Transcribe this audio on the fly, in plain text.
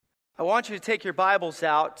I want you to take your Bibles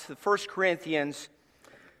out to 1 Corinthians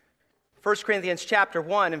chapter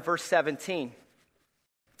 1 and verse 17.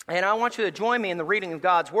 And I want you to join me in the reading of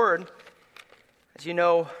God's Word. As you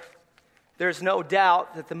know, there's no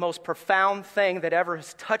doubt that the most profound thing that ever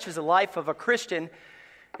touches the life of a Christian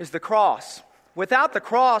is the cross. Without the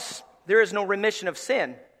cross, there is no remission of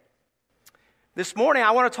sin. This morning, I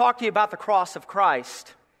want to talk to you about the cross of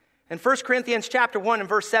Christ. In 1 Corinthians chapter 1 and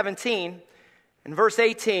verse 17, and verse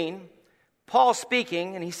 18, Paul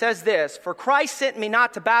speaking, and he says this, "For Christ sent me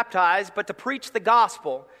not to baptize, but to preach the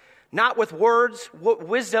gospel, not with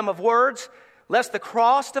wisdom of words, lest the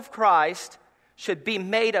cross of Christ should be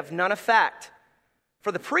made of none effect.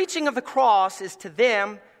 For the preaching of the cross is to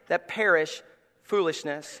them that perish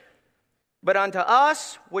foolishness. But unto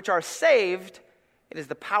us which are saved, it is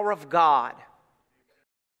the power of God."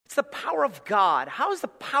 It's the power of God. How does the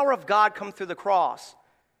power of God come through the cross?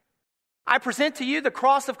 I present to you the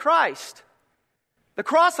cross of Christ. The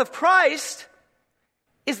cross of Christ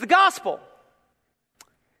is the gospel.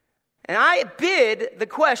 And I bid the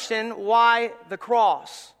question, why the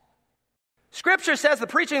cross? Scripture says the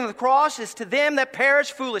preaching of the cross is to them that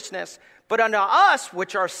perish foolishness, but unto us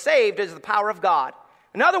which are saved is the power of God.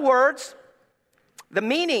 In other words, the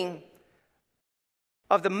meaning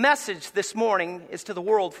of the message this morning is to the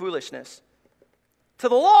world foolishness. To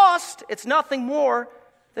the lost, it's nothing more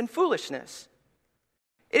than foolishness.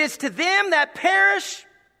 It is to them that perish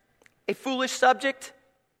a foolish subject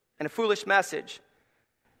and a foolish message.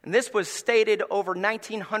 And this was stated over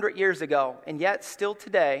 1900 years ago, and yet still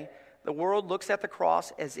today, the world looks at the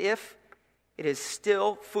cross as if it is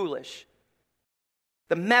still foolish.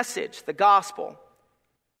 The message, the gospel,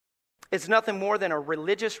 is nothing more than a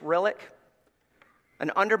religious relic,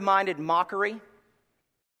 an undermined mockery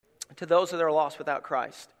to those that are lost without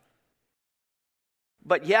Christ.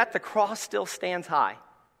 But yet the cross still stands high.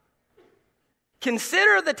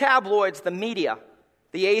 Consider the tabloids, the media,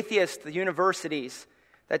 the atheists, the universities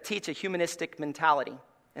that teach a humanistic mentality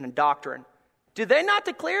and a doctrine. Do they not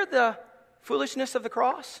declare the foolishness of the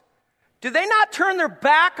cross? Do they not turn their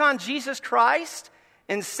back on Jesus Christ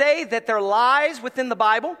and say that there lies within the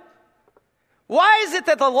Bible? Why is it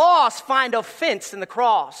that the lost find offense in the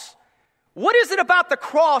cross? What is it about the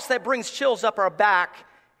cross that brings chills up our back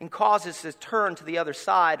and causes us to turn to the other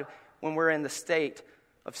side when we're in the state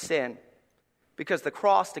of sin? Because the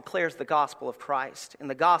cross declares the gospel of Christ, and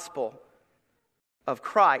the gospel of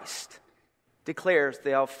Christ declares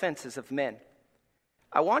the offenses of men.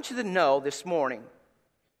 I want you to know this morning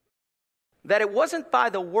that it wasn't by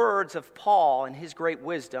the words of Paul and his great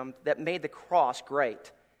wisdom that made the cross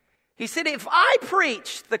great. He said, if I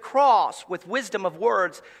preach the cross with wisdom of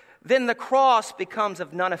words, then the cross becomes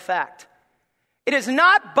of none effect. It is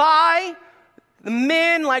not by the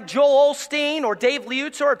men like Joel Osteen or Dave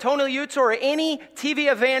Liuzzo or Tony Liuzzo or any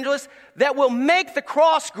TV evangelist that will make the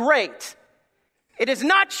cross great. It's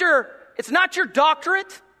not your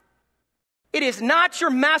doctorate. It is not your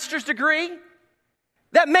master's degree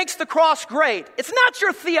that makes the cross great. It's not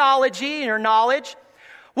your theology and your knowledge.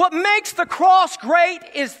 What makes the cross great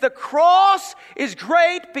is the cross is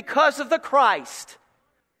great because of the Christ.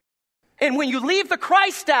 And when you leave the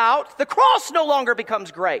Christ out, the cross no longer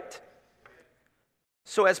becomes great.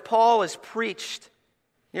 So as Paul has preached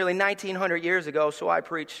nearly 1900 years ago, so I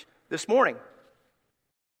preach this morning.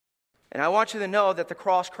 And I want you to know that the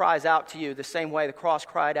cross cries out to you the same way the cross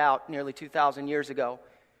cried out nearly 2,000 years ago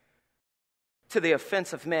to the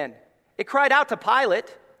offense of men. It cried out to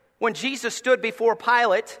Pilate when Jesus stood before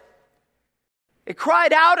Pilate. It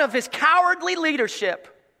cried out of his cowardly leadership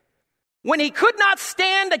when he could not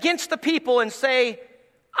stand against the people and say,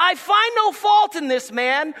 I find no fault in this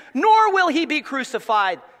man, nor will he be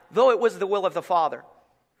crucified, though it was the will of the Father.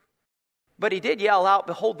 But he did yell out,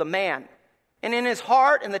 behold the man. And in his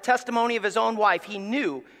heart and the testimony of his own wife, he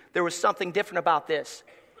knew there was something different about this.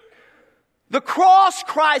 The cross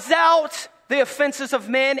cries out the offenses of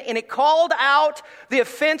men, and it called out the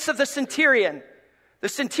offense of the centurion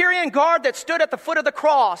guard that stood at the foot of the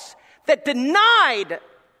cross, that denied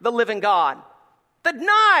the living God,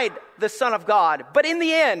 denied the Son of God. But in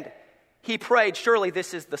the end, he prayed, surely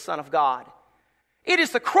this is the Son of God. It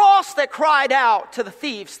is the cross that cried out to the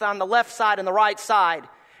thieves on the left side and the right side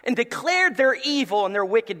and declared their evil and their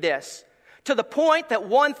wickedness, to the point that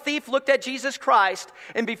one thief looked at Jesus Christ,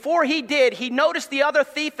 and before he did, he noticed the other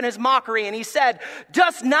thief in his mockery, and he said,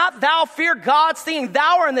 dost not thou fear God, seeing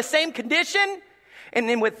thou art in the same condition? And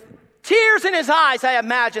then with tears in his eyes, I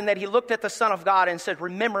imagine that he looked at the Son of God and said,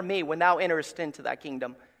 remember me when thou enterest into thy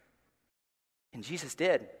kingdom. And Jesus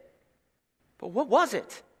did. But what was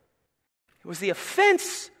it? It was the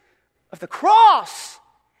offense of the cross.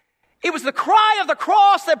 It was the cry of the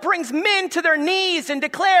cross that brings men to their knees and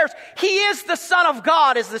declares, He is the Son of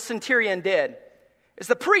God, as the centurion did. It's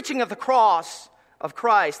the preaching of the cross of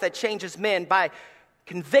Christ that changes men by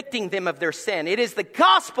convicting them of their sin. It is the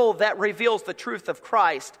gospel that reveals the truth of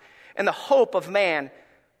Christ and the hope of man.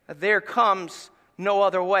 There comes no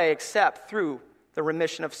other way except through the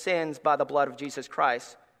remission of sins by the blood of Jesus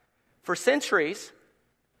Christ. For centuries,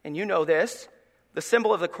 and you know this, the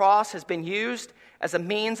symbol of the cross has been used as a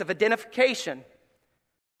means of identification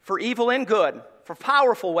for evil and good, for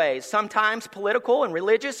powerful ways, sometimes political and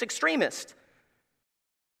religious extremists.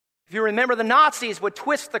 If you remember, the Nazis would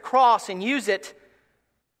twist the cross and use it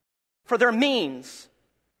for their means,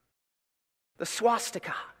 the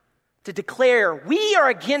swastika, to declare, we are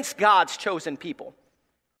against God's chosen people.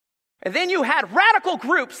 And then you had radical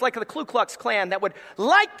groups like the Ku Klux Klan that would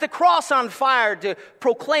light the cross on fire to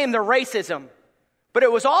proclaim their racism. But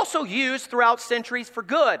it was also used throughout centuries for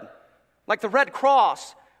good, like the Red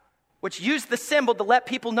Cross, which used the symbol to let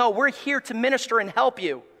people know we're here to minister and help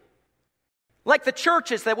you. Like the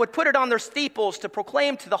churches that would put it on their steeples to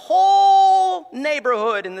proclaim to the whole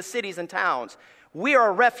neighborhood in the cities and towns, we are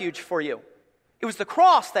a refuge for you. It was the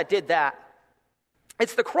cross that did that.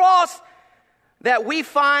 It's the cross that we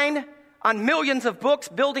find on millions of books,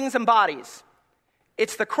 buildings, and bodies.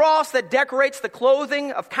 It's the cross that decorates the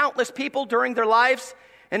clothing of countless people during their lives,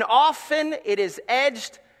 and often it is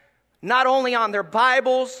edged not only on their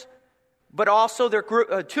Bibles, but also their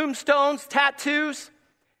tombstones, tattoos,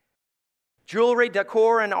 jewelry,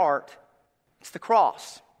 decor, and art. It's the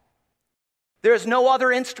cross. There is no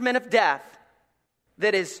other instrument of death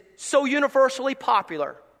that is so universally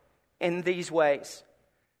popular in these ways.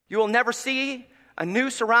 You will never see a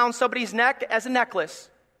noose around somebody's neck as a necklace,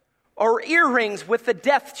 or earrings with the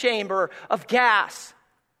death chamber of gas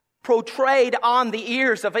portrayed on the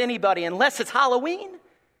ears of anybody, unless it's Halloween.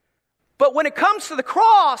 But when it comes to the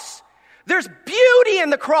cross, there's beauty in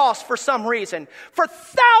the cross for some reason. For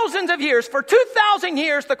thousands of years, for 2,000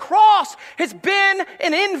 years, the cross has been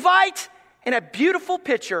an invite and a beautiful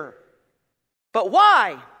picture. But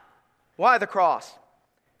why? Why the cross?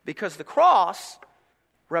 Because the cross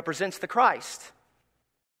represents the Christ.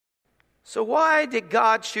 So why did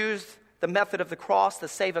God choose the method of the cross to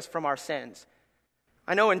save us from our sins?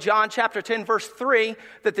 I know in John chapter 10, verse 3,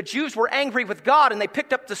 that the Jews were angry with God and they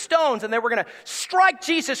picked up the stones and they were going to strike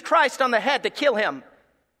Jesus Christ on the head to kill him.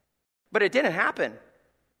 But it didn't happen.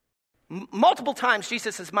 Multiple times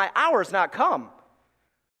Jesus says, my hour has not come.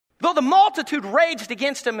 Though the multitude raged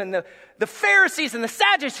against him and the Pharisees and the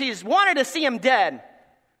Sadducees wanted to see him dead.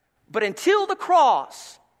 But until the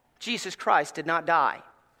cross, Jesus Christ did not die.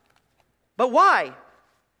 But why?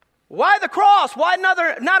 Why the cross? Why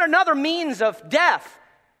not another means of death?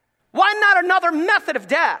 Why not another method of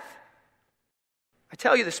death? I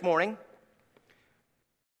tell you this morning,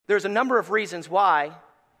 there's a number of reasons why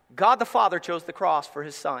God the Father chose the cross for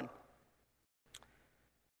his Son.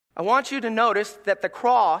 I want you to notice that the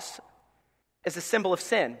cross is a symbol of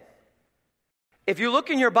sin. If you look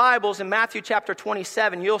in your Bibles in Matthew chapter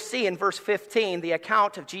 27, you'll see in verse 15 the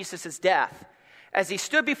account of Jesus' death. As he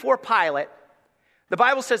stood before Pilate, the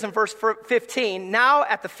Bible says in verse 15, now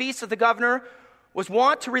at the feast of the governor was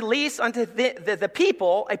wont to release unto the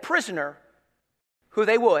people a prisoner who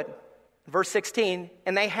they would. Verse 16,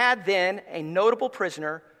 and they had then a notable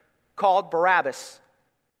prisoner called Barabbas.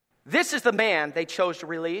 This is the man they chose to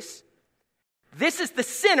release. This is the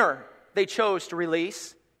sinner they chose to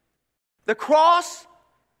release. The cross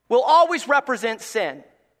will always represent sin.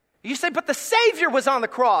 You say, but the Savior was on the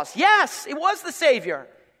cross. Yes, it was the Savior.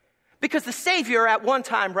 Because the Savior at one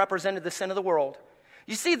time represented the sin of the world.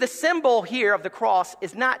 You see, the symbol here of the cross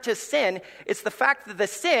is not just sin. It's the fact that the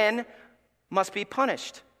sin must be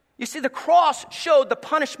punished. You see, the cross showed the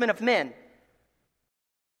punishment of men.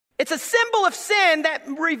 It's a symbol of sin that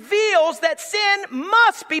reveals that sin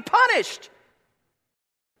must be punished.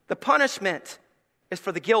 The punishment is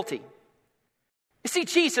for the guilty. You see,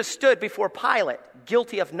 Jesus stood before Pilate,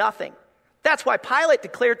 guilty of nothing. That's why Pilate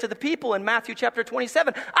declared to the people in Matthew chapter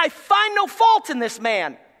 27, I find no fault in this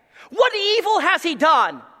man. What evil has he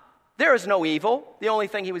done? There is no evil. The only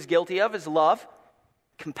thing he was guilty of is love,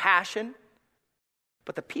 compassion.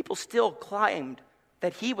 But the people still claimed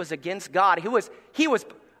that he was against God. He was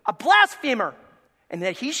a blasphemer, and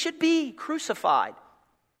that he should be crucified.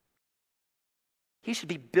 He should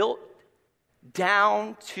be built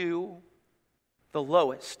down to the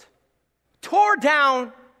lowest, tore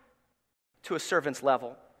down to a servant's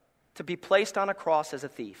level, to be placed on a cross as a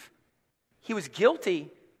thief. He was guilty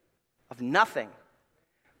of nothing.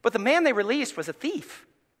 But the man they released was a thief.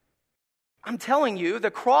 I'm telling you,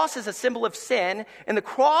 the cross is a symbol of sin, and the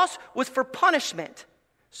cross was for punishment.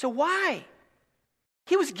 So why?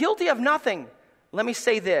 He was guilty of nothing. Let me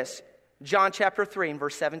say this. John chapter 3 and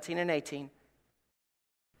verse 17 and 18.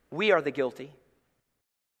 We are the guilty.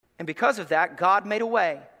 And because of that, God made a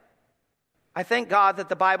way. I thank God that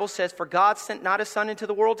the Bible says, "For God sent not his Son into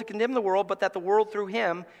the world to condemn the world, but that the world through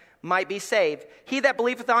him might be saved. He that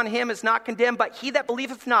believeth on him is not condemned, but he that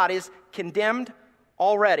believeth not is condemned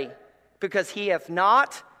already, because he hath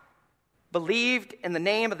not believed in the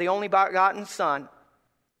name of the only begotten Son."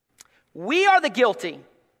 We are the guilty.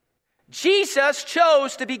 Jesus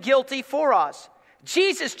chose to be guilty for us.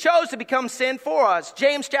 Jesus chose to become sin for us.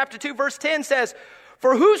 James chapter 2 verse 10 says,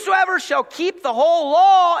 "For whosoever shall keep the whole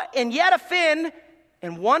law and yet offend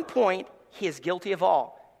in one point, he is guilty of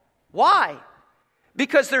all." Why?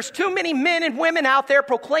 Because there's too many men and women out there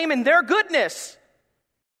proclaiming their goodness.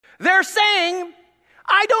 They're saying,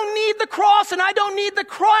 "I don't need the cross and I don't need the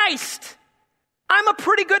Christ. I'm a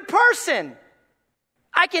pretty good person.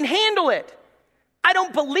 I can handle it. I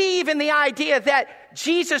don't believe in the idea that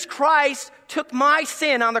Jesus Christ took my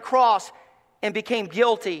sin on the cross and became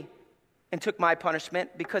guilty and took my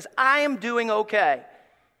punishment because I am doing okay."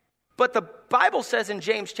 But the Bible says in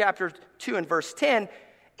James chapter 2 and verse 10,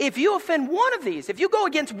 if you offend one of these, if you go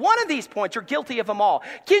against one of these points, you're guilty of them all.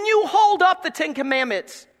 Can you hold up the 10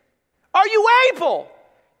 Commandments? Are you able?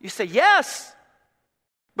 You say, yes.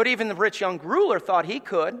 But even the rich young ruler thought he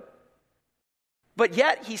could. But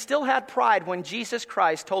yet he still had pride when Jesus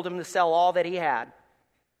Christ told him to sell all that he had.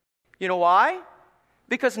 You know why?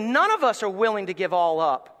 Because none of us are willing to give all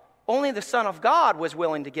up. Only the Son of God was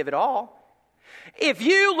willing to give it all. If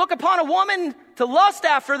you look upon a woman to lust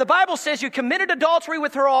after, the Bible says you committed adultery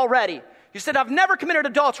with her already. You said, "I've never committed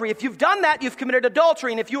adultery." If you've done that, you've committed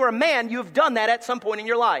adultery. And if you are a man, you've done that at some point in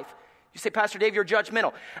your life. You say, "Pastor Dave, you're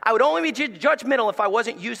judgmental." I would only be judgmental if I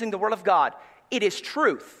wasn't using the Word of God. It is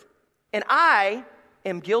truth. And I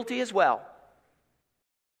am guilty as well.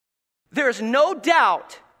 There is no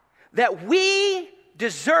doubt that we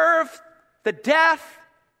deserve the death.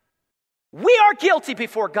 We are guilty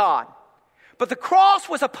before God. But the cross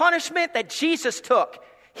was a punishment that Jesus took.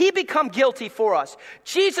 He became guilty for us.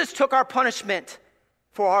 Jesus took our punishment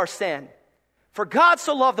for our sin. "For God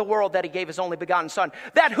so loved the world that he gave his only begotten Son,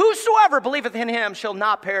 that whosoever believeth in him shall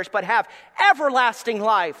not perish, but have everlasting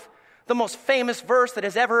life." The most famous verse that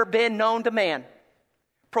has ever been known to man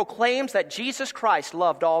proclaims that Jesus Christ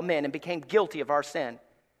loved all men and became guilty of our sin.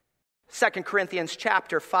 2 Corinthians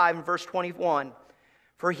chapter 5 and verse 21.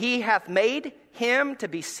 "For he hath made him to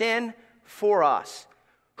be sin for us,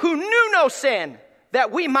 who knew no sin,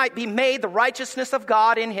 that we might be made the righteousness of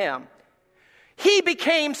God in him." He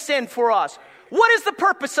became sin for us. What is the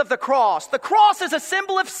purpose of the cross? The cross is a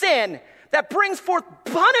symbol of sin that brings forth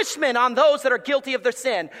punishment on those that are guilty of their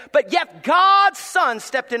sin. But yet God's Son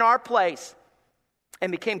stepped in our place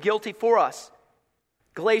and became guilty for us.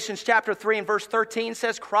 Galatians chapter 3 and verse 13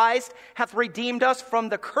 says, "Christ hath redeemed us from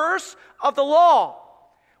the curse of the law."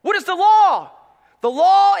 What is the law? The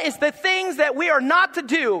law is the things that we are not to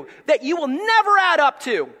do, that you will never add up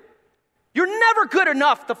to. You're never good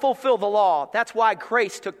enough to fulfill the law. That's why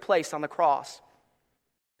grace took place on the cross.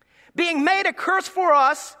 Being made a curse for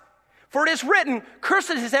us, for it is written,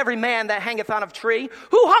 "Cursed is every man that hangeth on a tree."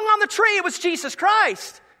 Who hung on the tree? It was Jesus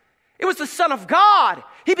Christ. It was the Son of God.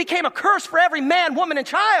 He became a curse for every man, woman, and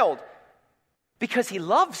child because he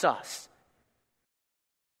loves us.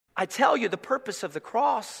 I tell you, the purpose of the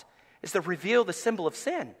cross is to reveal the symbol of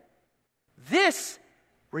sin. This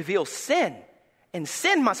reveals sin, and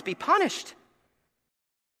sin must be punished.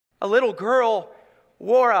 A little girl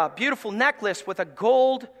wore a beautiful necklace with a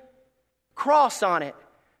gold cross on it.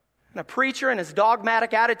 And a preacher in his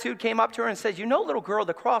dogmatic attitude came up to her and said, "You know, little girl,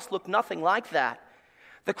 the cross looked nothing like that.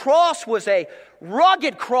 The cross was a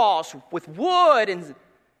rugged cross with wood, and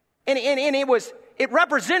it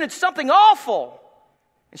represented something awful."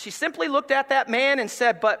 And she simply looked at that man and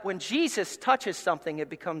said, "But when Jesus touches something, it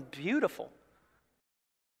becomes beautiful."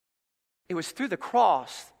 It was through the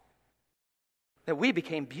cross that we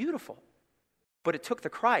became beautiful. But it took the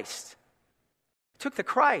Christ. It took the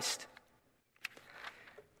Christ.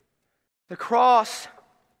 The cross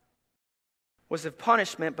was a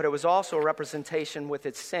punishment, but it was also a representation with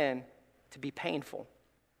its sin to be painful.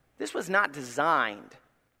 This was not designed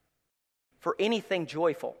for anything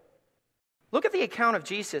joyful. Look at the account of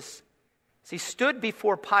Jesus as he stood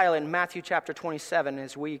before Pilate in Matthew chapter 27,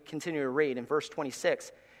 as we continue to read in verse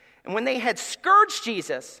 26. "And when they had scourged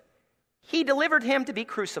Jesus, he delivered him to be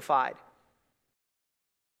crucified.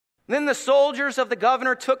 Then the soldiers of the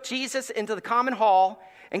governor took Jesus into the common hall,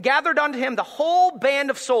 and gathered unto him the whole band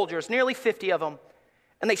of soldiers, nearly 50 of them,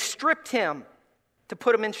 and they stripped him to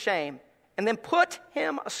put him in shame, and then put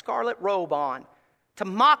him a scarlet robe on to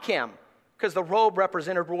mock him, because the robe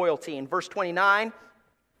represented royalty. In verse 29,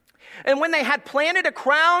 and when they had planted a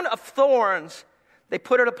crown of thorns, they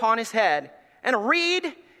put it upon his head, and a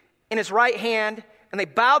reed in his right hand, and they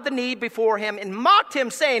bowed the knee before him and mocked him,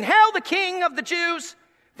 saying, Hail the King of the Jews!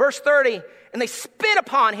 Verse 30, and they spit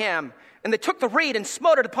upon him, and they took the reed and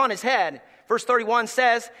smote it upon his head. Verse 31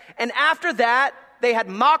 says, and after that they had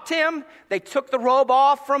mocked him, they took the robe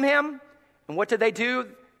off from him, and what did they do?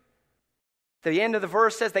 The end of the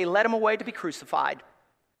verse says they led him away to be crucified.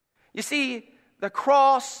 You see, the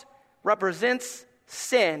cross represents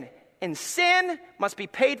sin, and sin must be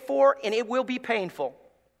paid for, and it will be painful.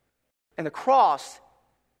 And the cross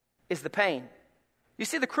is the pain. You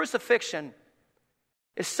see, the crucifixion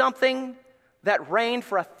is something that reigned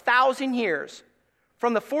for 1,000 years.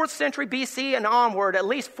 From the 4th century BC and onward, at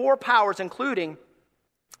least 4 powers, including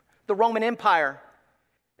the Roman Empire,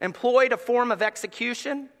 employed a form of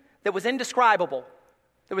execution that was indescribable,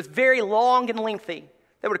 that was very long and lengthy,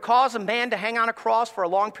 that would cause a man to hang on a cross for a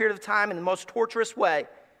long period of time in the most torturous way.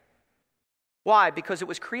 Why? Because it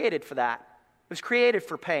was created for that. It was created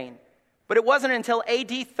for pain. But it wasn't until AD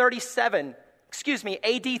 337,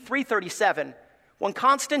 when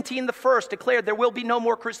Constantine I declared there will be no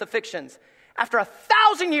more crucifixions. After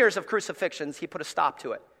 1,000 years of crucifixions, he put a stop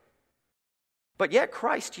to it. But yet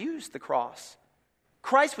Christ used the cross.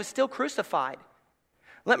 Christ was still crucified.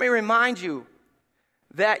 Let me remind you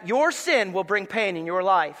that your sin will bring pain in your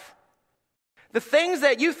life. The things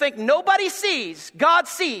that you think nobody sees, God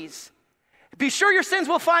sees. Be sure your sins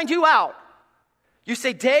will find you out. You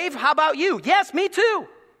say, Dave, how about you? Yes, me too.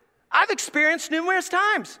 I've experienced numerous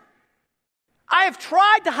times. I have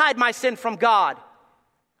tried to hide my sin from God.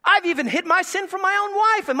 I've even hid my sin from my own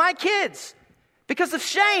wife and my kids because of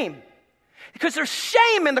shame. Because there's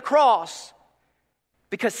shame in the cross.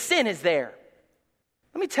 Because sin is there.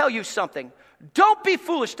 Let me tell you something. Don't be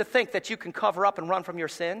foolish to think that you can cover up and run from your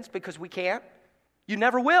sins, because we can't. You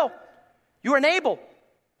never will. You are unable.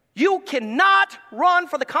 You cannot run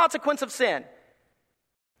for the consequence of sin.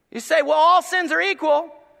 You say, well, all sins are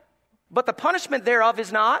equal, but the punishment thereof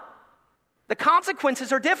is not. The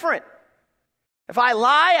consequences are different. If I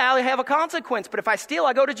lie, I have a consequence, but if I steal,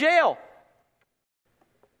 I go to jail.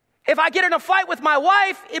 If I get in a fight with my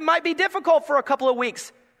wife, it might be difficult for a couple of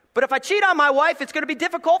weeks, but if I cheat on my wife, it's going to be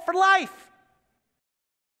difficult for life.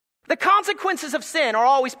 The consequences of sin are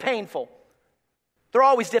always painful. They're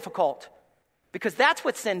always difficult, because that's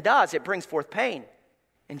what sin does. It brings forth pain,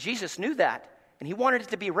 and Jesus knew that. And he wanted it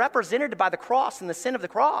to be represented by the cross and the sin of the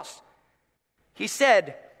cross. He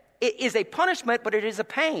said, it is a punishment, but it is a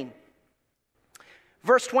pain.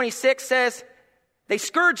 Verse 26 says, they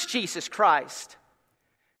scourged Jesus Christ.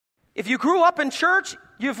 If you grew up in church,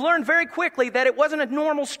 you've learned very quickly that it wasn't a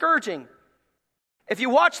normal scourging. If you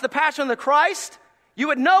watched The Passion of the Christ, you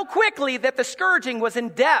would know quickly that the scourging was in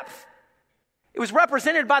depth. It was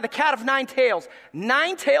represented by the cat of 9 tails.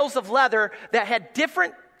 9 tails of leather that had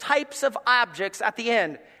different types of objects at the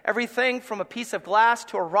end. Everything from a piece of glass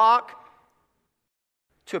to a rock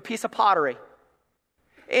to a piece of pottery.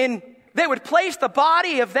 And they would place the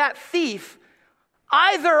body of that thief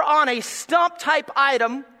either on a stump type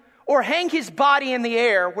item or hang his body in the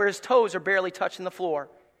air where his toes are barely touching the floor.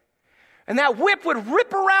 And that whip would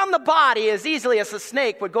rip around the body as easily as a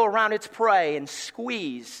snake would go around its prey and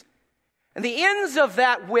squeeze. And the ends of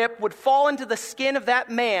that whip would fall into the skin of that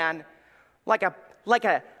man like a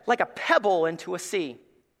pebble into a sea.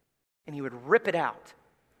 And he would rip it out.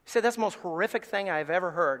 He said, that's the most horrific thing I've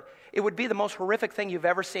ever heard. It would be the most horrific thing you've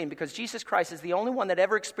ever seen, because Jesus Christ is the only one that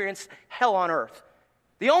ever experienced hell on earth.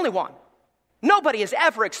 The only one. Nobody has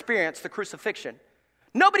ever experienced the crucifixion.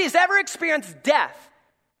 Nobody has ever experienced death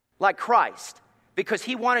like Christ, because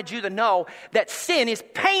he wanted you to know that sin is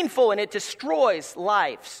painful and it destroys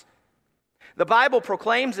lives. The Bible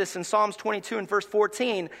proclaims this in Psalms 22 and verse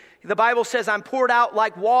 14. The Bible says, I'm poured out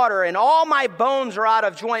like water, and all my bones are out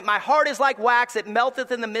of joint. My heart is like wax, it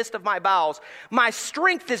melteth in the midst of my bowels. My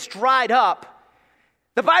strength is dried up.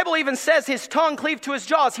 The Bible even says his tongue cleaved to his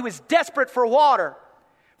jaws. He was desperate for water.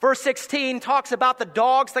 Verse 16 talks about the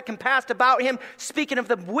dogs that compassed about him, speaking of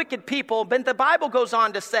the wicked people. But the Bible goes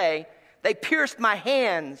on to say, they pierced my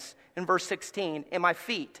hands, in verse 16, and my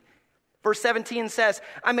feet. Verse 17 says,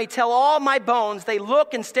 I may tell all my bones, they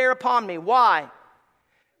look and stare upon me. Why?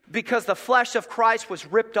 Because the flesh of Christ was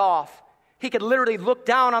ripped off. He could literally look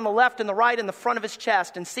down on the left and the right and the front of his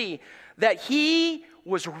chest and see that he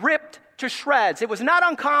was ripped to shreds. It was not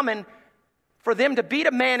uncommon for them to beat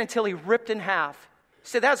a man until he ripped in half.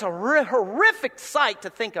 See, that's a horrific sight to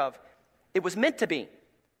think of. It was meant to be.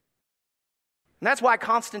 And that's why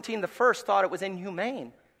Constantine I thought it was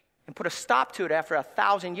inhumane and put a stop to it after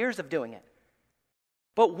 1,000 years of doing it.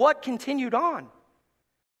 But what continued on?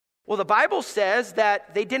 Well, the Bible says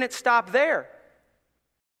that they didn't stop there.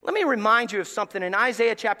 Let me remind you of something in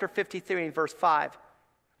Isaiah chapter 53 and verse 5.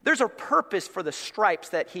 There's a purpose for the stripes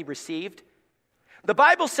that he received. The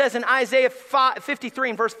Bible says in Isaiah 53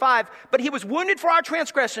 and verse 5, but he was wounded for our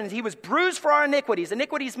transgressions, he was bruised for our iniquities.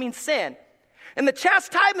 Iniquities mean sin. And the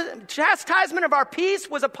chastisement of our peace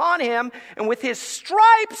was upon him, and with his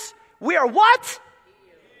stripes we are what?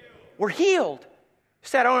 Healed. We're healed. You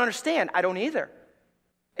say, I don't understand. I don't either.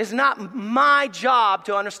 It's not my job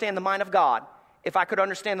to understand the mind of God. If I could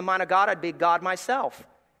understand the mind of God, I'd be God myself.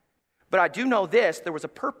 But I do know this, there was a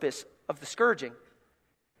purpose of the scourging.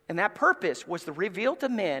 And that purpose was to reveal to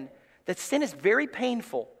men that sin is very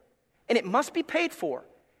painful, and it must be paid for.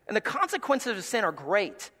 And the consequences of sin are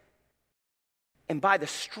great. And by the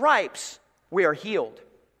stripes, we are healed.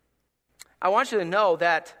 I want you to know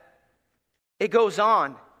that it goes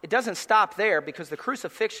on. It doesn't stop there because the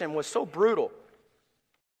crucifixion was so brutal.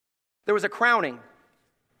 There was a crowning.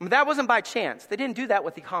 I mean, that wasn't by chance. They didn't do that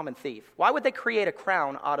with the common thief. Why would they create a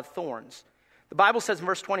crown out of thorns? The Bible says in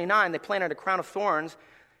verse 29, they planted a crown of thorns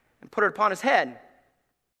and put it upon his head.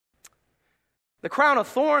 The crown of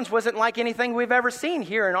thorns wasn't like anything we've ever seen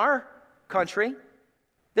here in our country.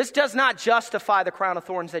 This does not justify the crown of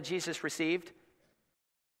thorns that Jesus received.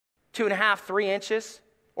 2.5, 3 inches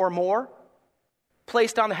or more,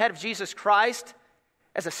 placed on the head of Jesus Christ.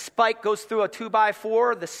 As a spike goes through a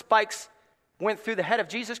 2x4, the spikes went through the head of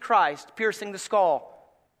Jesus Christ, piercing the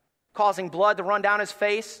skull, causing blood to run down his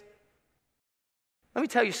face. Let me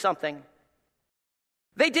tell you something.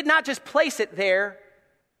 They did not just place it there.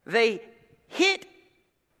 They hit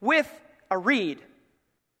with a reed,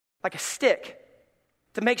 like a stick,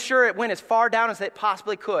 to make sure it went as far down as it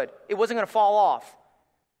possibly could. It wasn't going to fall off.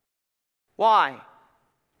 Why?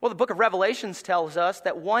 Well, the book of Revelations tells us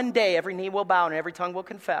that one day every knee will bow and every tongue will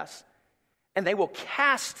confess, and they will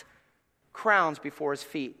cast crowns before his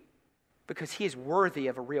feet because he is worthy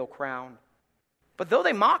of a real crown. But though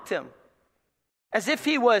they mocked him as if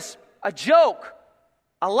he was a joke,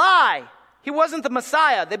 a lie, he wasn't the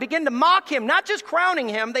Messiah, they began to mock him, not just crowning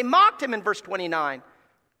him, they mocked him in verse 29.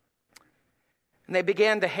 And they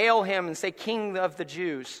began to hail him and say, King of the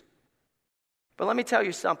Jews. But let me tell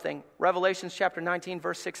you something. Revelation chapter 19,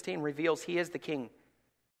 verse 16 reveals he is the king.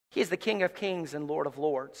 He is the King of kings and Lord of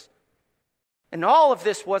lords. And all of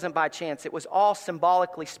this wasn't by chance. It was all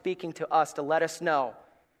symbolically speaking to us to let us know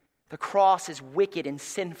the cross is wicked and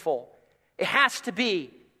sinful. It has to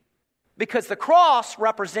be, because the cross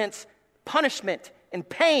represents punishment and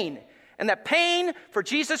pain. And that pain for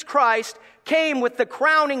Jesus Christ came with the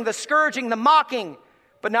crowning, the scourging, the mocking.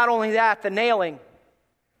 But not only that, the nailing.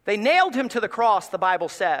 They nailed him to the cross, the Bible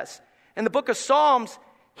says. In the book of Psalms,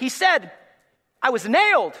 he said, I was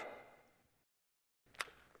nailed.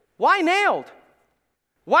 Why nailed?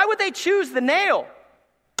 Why would they choose the nail?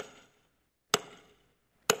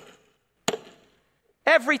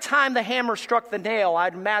 Every time the hammer struck the nail,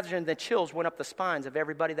 I'd imagine the chills went up the spines of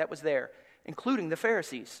everybody that was there, including the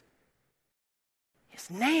Pharisees. He's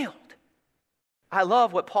nailed. I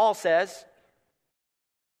love what Paul says.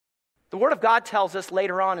 The Word of God tells us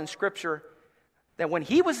later on in Scripture that when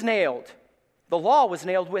he was nailed, the law was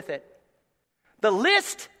nailed with it. The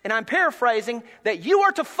list, and I'm paraphrasing, that you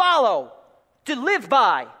are to follow, to live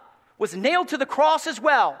by, was nailed to the cross as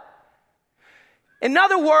well. In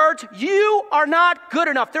other words, you are not good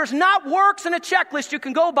enough. There's not works and a checklist you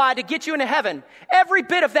can go by to get you into heaven. Every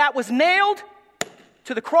bit of that was nailed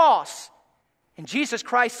to the cross. And Jesus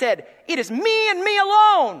Christ said, it is me and me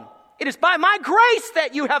alone. It is by my grace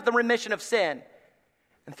that you have the remission of sin.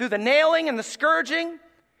 And through the nailing and the scourging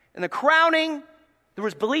and the crowning, there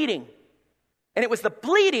was bleeding. And it was the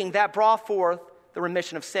bleeding that brought forth the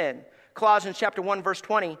remission of sin. Colossians chapter 1, verse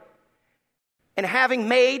 20. And having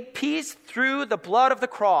made peace through the blood of the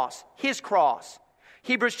cross, his cross.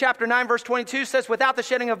 Hebrews chapter 9, verse 22 says, without the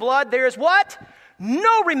shedding of blood, there is what?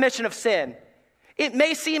 No remission of sin. It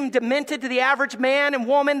may seem demented to the average man and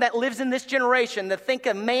woman that lives in this generation to think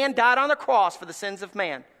a man died on the cross for the sins of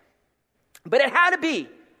man. But it had to be.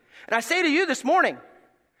 And I say to you this morning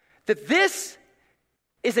that this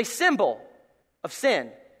is a symbol of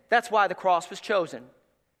sin. That's why the cross was chosen.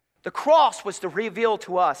 The cross was to reveal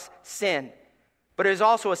to us sin. But it is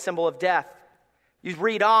also a symbol of death. You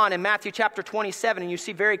read on in Matthew chapter 27 and you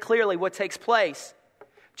see very clearly what takes place.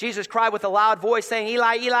 Jesus cried with a loud voice, saying,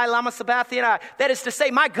 Eli, Eli, lama sabachthani. That is to say,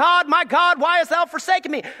 my God, why hast thou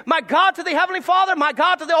forsaken me? My God, to the Heavenly Father, my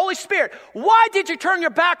God, to the Holy Spirit, why did you turn your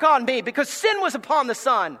back on me? Because sin was upon the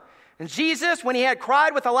Son. And Jesus, when he had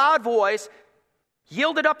cried with a loud voice,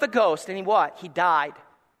 yielded up the ghost, and he died.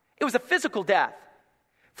 It was a physical death.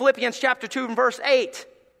 Philippians chapter 2 and verse 8.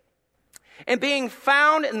 And being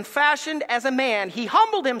found and fashioned as a man, he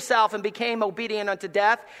humbled himself and became obedient unto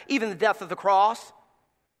death, even the death of the cross.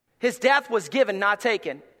 His death was given, not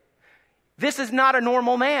taken. This is not a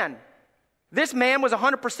normal man. This man was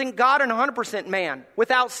 100% God and 100% man,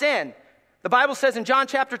 without sin. The Bible says in John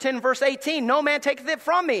chapter 10, verse 18, no man taketh it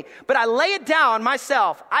from me, but I lay it down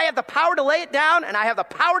myself. I have the power to lay it down, and I have the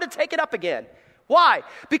power to take it up again. Why?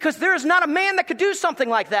 Because there is not a man that could do something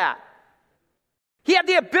like that. He had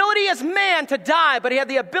the ability as man to die, but he had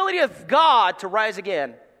the ability of God to rise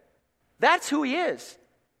again. That's who he is.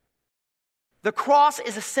 The cross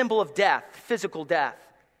is a symbol of death, physical death.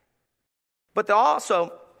 But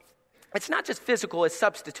also, it's not just physical, it's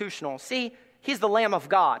substitutional. See, he's the Lamb of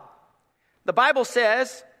God. The Bible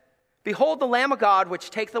says, behold the Lamb of God,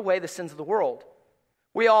 which taketh away the sins of the world.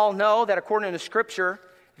 We all know that according to Scripture,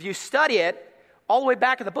 if you study it, all the way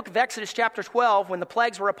back in the book of Exodus chapter 12, when the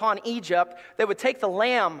plagues were upon Egypt, they would take the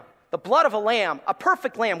lamb, the blood of a lamb, a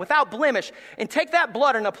perfect lamb, without blemish, and take that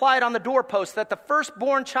blood and apply it on the doorpost, that the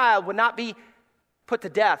firstborn child would not be put to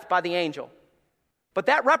death by the angel. But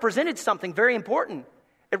that represented something very important.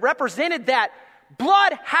 It represented that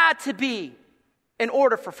blood had to be in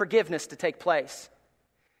order for forgiveness to take place.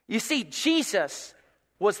 You see, Jesus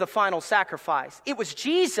was the final sacrifice. It was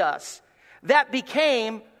Jesus that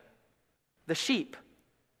became the sheep.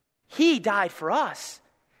 He died for us.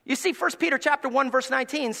 You see, 1 Peter chapter 1, verse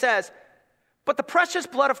 19 says, but the precious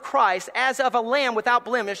blood of Christ as of a lamb without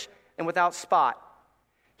blemish and without spot.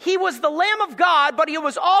 He was the Lamb of God, but he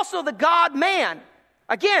was also the God-man.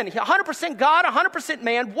 Again, 100% God, 100%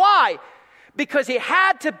 man. Why? Because he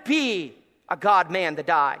had to be a God-man to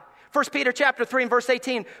die. 1 Peter chapter 3 and verse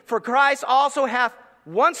 18, for Christ also hath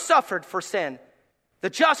once suffered for sin, the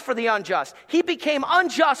just for the unjust. He became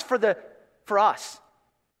unjust for us.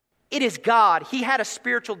 It is God. He had a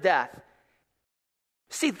spiritual death.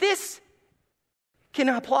 See, this can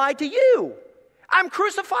apply to you. I'm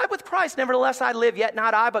crucified with Christ. Nevertheless, I live, yet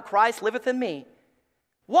not I, but Christ liveth in me.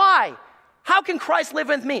 Why? How can Christ live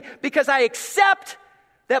in me? Because I accept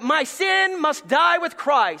that my sin must die with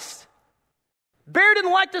Christ. Buried in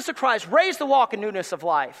the likeness of Christ, raised to walk in newness of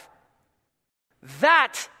life.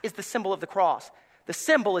 That is the symbol of the cross. The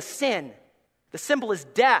symbol is sin. The symbol is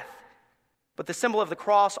death. But the symbol of the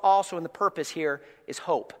cross also, and the purpose here, is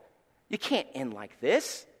hope. You can't end like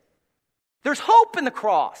this. There's hope in the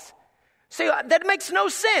cross. See, that makes no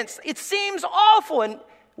sense. It seems awful and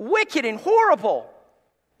wicked and horrible.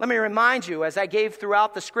 Let me remind you, as I gave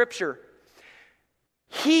throughout the Scripture,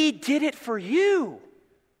 he did it for you.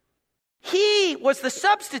 He was the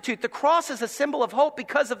substitute. The cross is a symbol of hope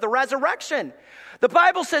because of the resurrection. The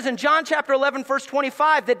Bible says in John chapter 11, verse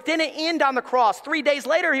 25, that didn't end on the cross. 3 days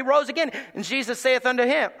later, he rose again. And Jesus saith unto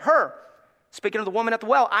her, speaking of the woman at the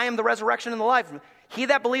well, I am the resurrection and the life. He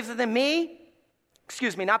that believeth in me,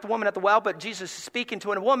 not the woman at the well, but Jesus is speaking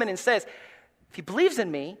to a woman and says, if he believes in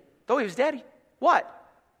me, though he was dead, what?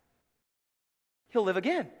 He'll live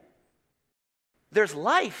again. There's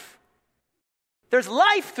life. There's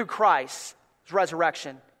life through Christ's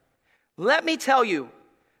resurrection. Let me tell you,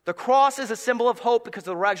 the cross is a symbol of hope because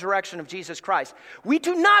of the resurrection of Jesus Christ. We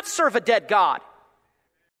do not serve a dead God.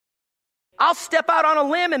 I'll step out on a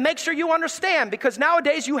limb and make sure you understand, because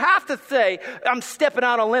nowadays you have to say, I'm stepping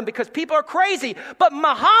out on a limb because people are crazy. But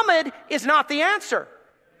Muhammad is not the answer.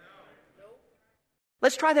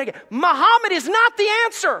 Let's try that again. Muhammad is not the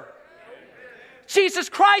answer. Jesus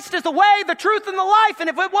Christ is the way, the truth, and the life. And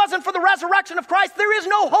if it wasn't for the resurrection of Christ, there is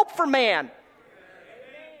no hope for man.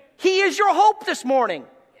 He is your hope this morning.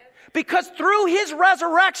 Because through his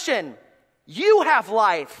resurrection, you have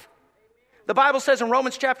life. The Bible says in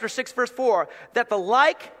Romans chapter 6, verse 4, that the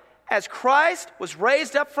like as Christ was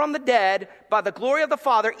raised up from the dead by the glory of the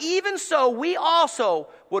Father, even so we also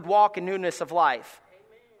would walk in newness of life.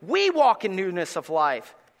 We walk in newness of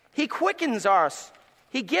life. He quickens us.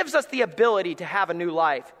 He gives us the ability to have a new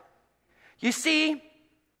life. You see,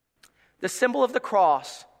 the symbol of the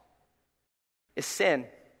cross is sin.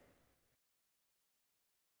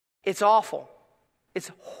 It's awful.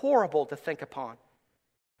 It's horrible to think upon.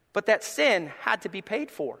 But that sin had to be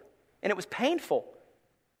paid for, and it was painful.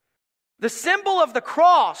 The symbol of the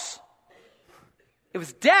cross, it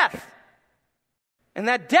was death. And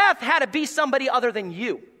that death had to be somebody other than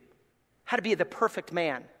you. Had to be the perfect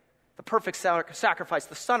man, the perfect sacrifice,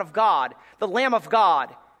 the Son of God, the Lamb of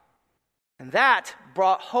God. And that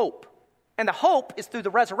brought hope. And the hope is through the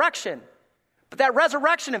resurrection. But that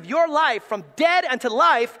resurrection of your life from dead unto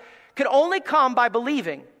life could only come by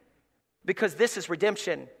believing, because this is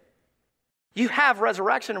redemption. You have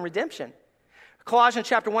resurrection and redemption. Colossians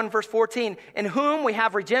chapter 1, verse 14, in whom we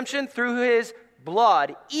have redemption through his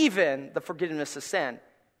blood, even the forgiveness of sin.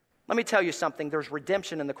 Let me tell you something. There's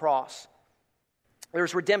redemption in the cross.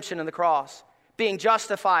 There's redemption in the cross. Being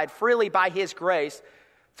justified freely by his grace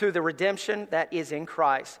through the redemption that is in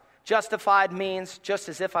Christ. Justified means just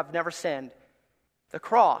as if I've never sinned. The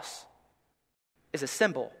cross is a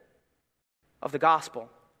symbol of the gospel.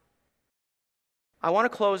 I want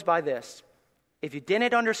to close by this. If you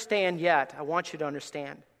didn't understand yet, I want you to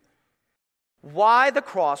understand. Why the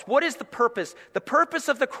cross? What is the purpose? The purpose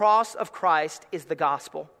of the cross of Christ is the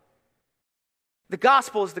gospel. The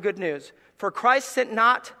gospel is the good news. For Christ sent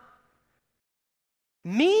not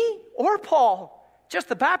me or Paul just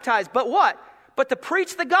to baptize, but what? But to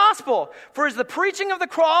preach the gospel. For as the preaching of the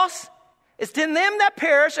cross is to them that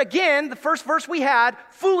perish, again, the first verse we had,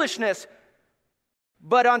 foolishness.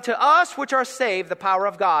 But unto us which are saved, the power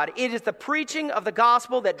of God. It is the preaching of the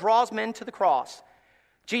gospel that draws men to the cross.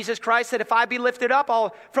 Jesus Christ said, if I be lifted up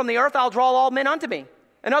from the earth, I'll draw all men unto me.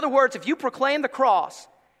 In other words, if you proclaim the cross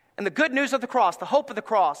and the good news of the cross, the hope of the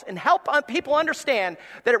cross, and help people understand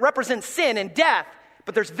that it represents sin and death,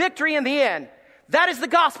 but there's victory in the end, that is the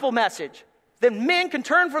gospel message. Then men can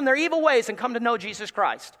turn from their evil ways and come to know Jesus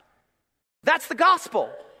Christ. That's the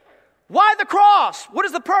gospel. Why the cross? What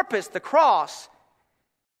is the purpose? The cross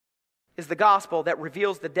is the gospel that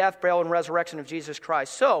reveals the death, burial, and resurrection of Jesus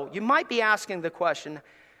Christ. So, you might be asking the question,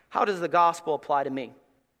 how does the gospel apply to me?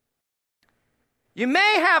 You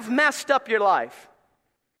may have messed up your life.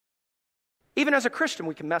 Even as a Christian,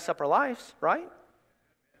 we can mess up our lives, right?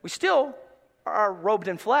 We still are robed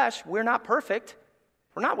in flesh. We're not perfect.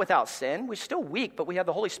 We're not without sin. We're still weak, but we have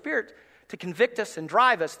the Holy Spirit to convict us and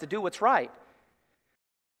drive us to do what's right.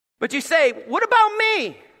 But you say, what about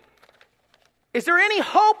me? Is there any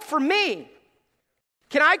hope for me?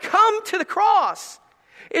 Can I come to the cross?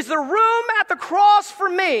 Is there room at the cross for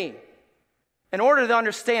me? In order to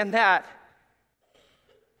understand that,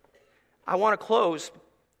 I want to close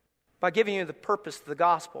by giving you the purpose of the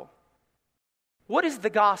gospel. What is the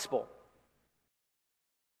gospel?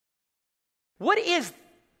 What is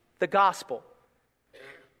the gospel?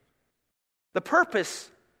 The purpose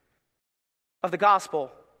of the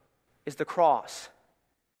gospel is the cross.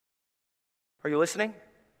 Are you listening?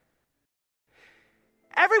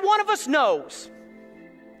 Every one of us knows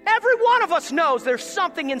there's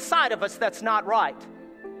something inside of us that's not right.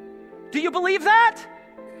 Do you believe that?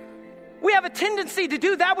 We have a tendency to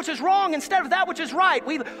do that which is wrong instead of that which is right.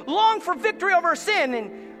 We long for victory over sin,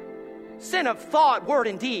 and sin of thought, word,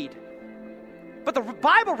 and deed. But the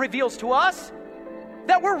Bible reveals to us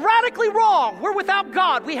that we're radically wrong. We're without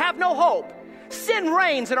God. We have no hope. Sin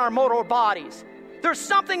reigns in our mortal bodies. There's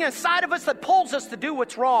something inside of us that pulls us to do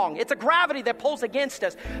what's wrong. It's a gravity that pulls against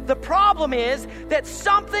us. The problem is that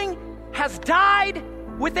something has died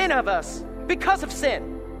within of us because of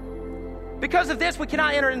sin. Because of this, we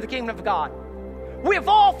cannot enter into the kingdom of God. We have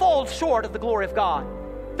all fallen short of the glory of God.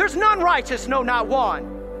 There's none righteous, no, not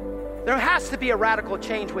one. There has to be a radical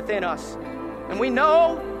change within us. And we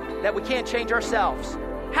know that we can't change ourselves.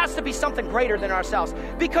 It has to be something greater than ourselves.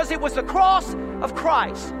 Because it was the cross of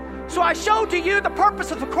Christ. So I showed to you the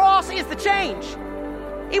purpose of the cross is the change.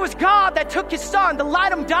 It was God that took his son to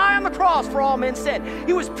let him die on the cross for all men's sin.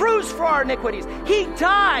 He was bruised for our iniquities. He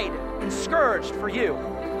died and scourged for you.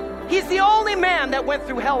 He's the only man that went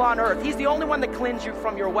through hell on earth. He's the only one that cleansed you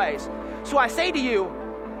from your ways. So I say to you,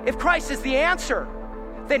 if Christ is the answer,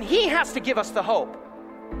 then he has to give us the hope.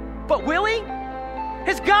 But will he?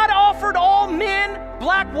 Has God offered all men,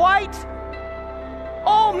 black, white,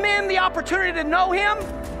 all men the opportunity to know him?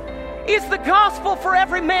 Is the gospel for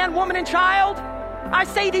every man, woman, and child? I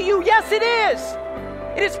say to you, yes, it is.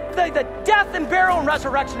 It is the death and burial and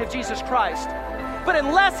resurrection of Jesus Christ. But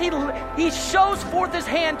unless he shows forth his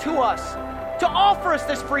hand to us to offer us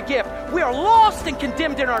this free gift, we are lost and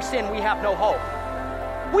condemned in our sin. We have no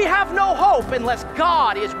hope. We have no hope unless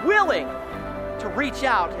God is willing to reach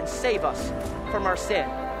out and save us from our sin.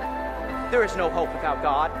 There is no hope without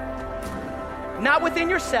God. Not within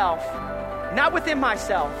yourself, not within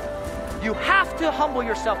myself. You have to humble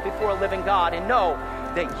yourself before a living God and know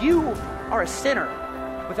that you are a sinner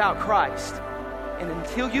without Christ. And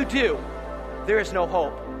until you do, there is no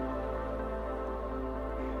hope.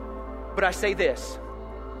 But I say this,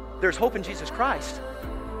 there's hope in Jesus Christ.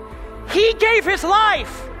 He gave his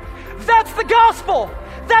life. That's the gospel.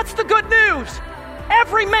 That's the good news.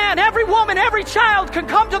 Every man, every woman, every child can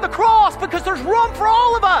come to the cross because there's room for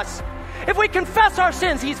all of us. If we confess our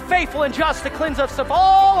sins, He's faithful and just to cleanse us of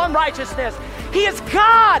all unrighteousness. He is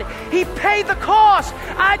God. He paid the cost.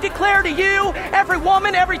 I declare to you, every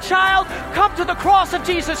woman, every child, come to the cross of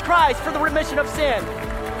Jesus Christ for the remission of sin.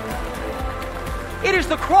 It is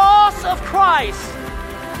the cross of Christ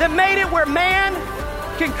that made it where man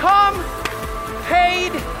can come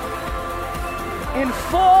paid in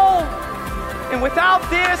full. And without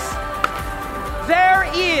this, there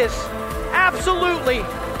is absolutely,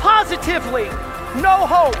 positively no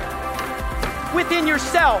hope within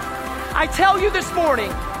yourself. I tell you this morning,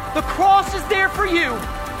 the cross is there for you.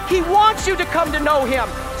 He wants you to come to know Him.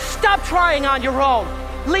 Stop trying on your own.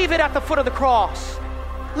 Leave it at the foot of the cross.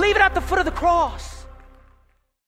 Leave it at the foot of the cross.